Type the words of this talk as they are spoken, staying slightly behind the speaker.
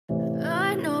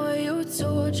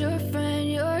told your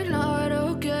friend you're not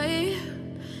okay,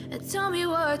 and tell me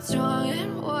what's wrong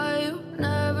and why you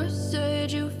never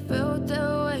said you felt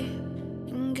that way.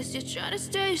 And guess you're trying to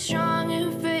stay strong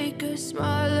and fake a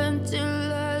smile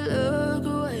until I look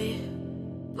away.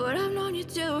 But I've known you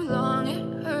too long,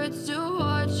 it hurts to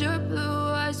watch your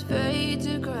blue eyes fade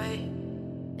to gray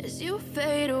as you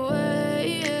fade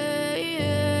away,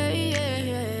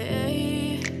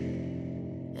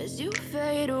 as you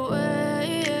fade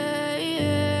away.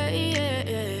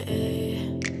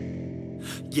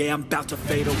 Yeah, I'm about to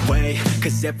fade away,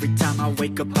 cause every time I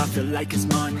wake up I feel like it's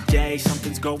Monday.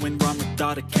 Something's going wrong with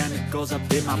all the chemicals up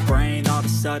in my brain. All of a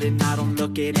sudden I don't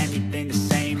look at anything the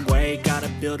same way. Got a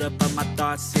build up of my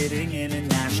thoughts sitting in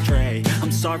an ashtray.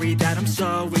 I'm sorry that I'm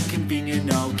so inconvenient,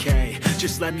 okay.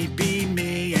 Just let me be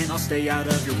me and I'll stay out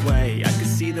of your way. I can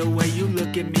see the way you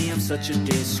look at me, I'm such a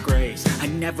disgrace. I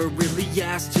never really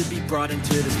asked to be brought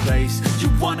into this place. You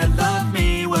wanna love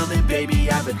me? Well then baby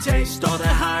I have a taste. All the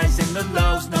highs and the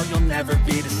lows, no you'll never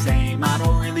be the same. I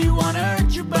don't really wanna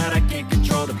hurt you but I can't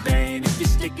control the pain. If you're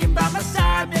sticking by my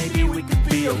side maybe we could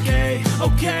be okay.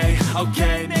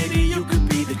 Okay, maybe you could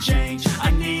be the change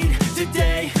I need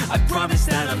today. I promise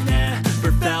that I've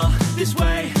never felt this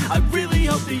way. I really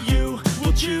hope that you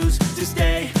will choose to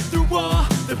stay through all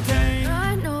the pain.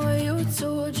 I know you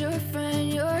told your friend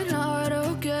you're not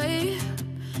okay,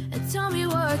 and tell me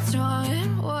what's wrong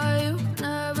and why you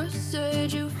never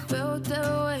said you felt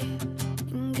that way.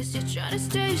 And guess you're trying to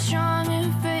stay strong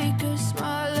and fake a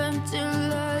smile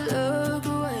until I look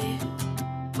away.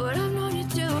 But I've known you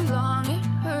too long, it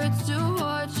hurts to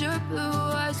watch your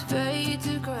blue eyes fade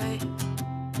to gray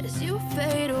as you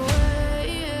fade away.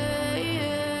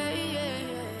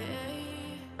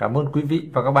 Cảm ơn quý vị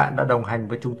và các bạn đã đồng hành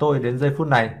với chúng tôi đến giây phút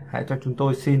này. Hãy cho chúng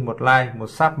tôi xin một like, một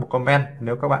sub, một comment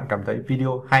nếu các bạn cảm thấy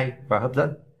video hay và hấp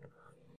dẫn.